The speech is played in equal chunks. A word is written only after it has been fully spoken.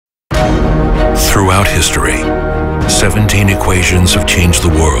Throughout history, 17 equations have changed the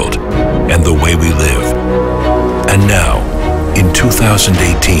world and the way we live. And now, in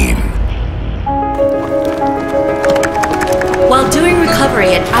 2018, while doing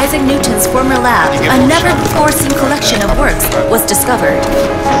recovery at Isaac Newton's former lab, a never-before-seen collection of works was discovered.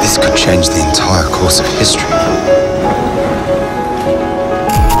 This could change the entire course of history.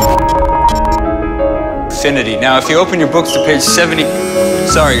 Infinity. Now, if you open your books to page 70...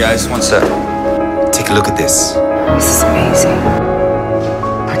 Sorry, guys, one sec. Take a look at this. This is amazing.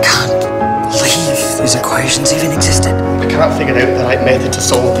 I can't believe these equations even existed. I can't figure out the right method to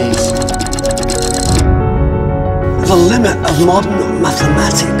solve these. The limit of modern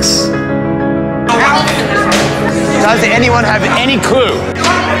mathematics. Does anyone have any clue?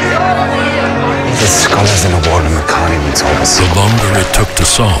 The scholars in the world of mechanics told us. The longer it took to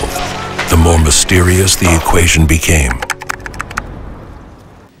solve, the more mysterious the equation became.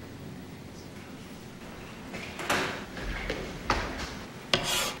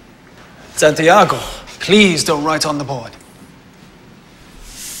 Santiago, please don't write on the board.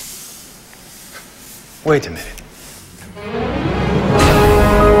 Wait a minute.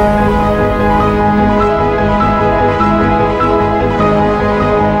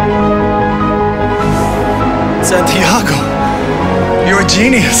 Santiago, you're a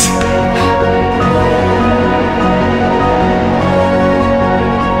genius.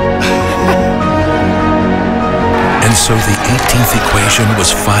 And so the 18th equation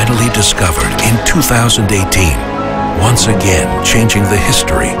was finally discovered in 2018, once again changing the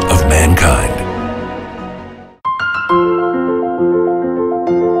history of mankind.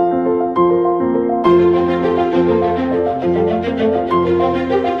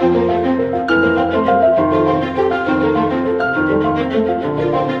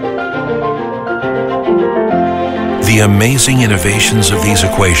 The amazing innovations of these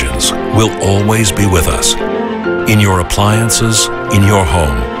equations will always be with us. In your appliances, in your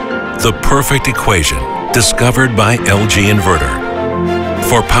home. The perfect equation discovered by LG Inverter.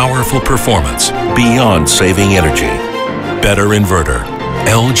 For powerful performance beyond saving energy. Better inverter.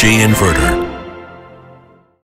 LG Inverter.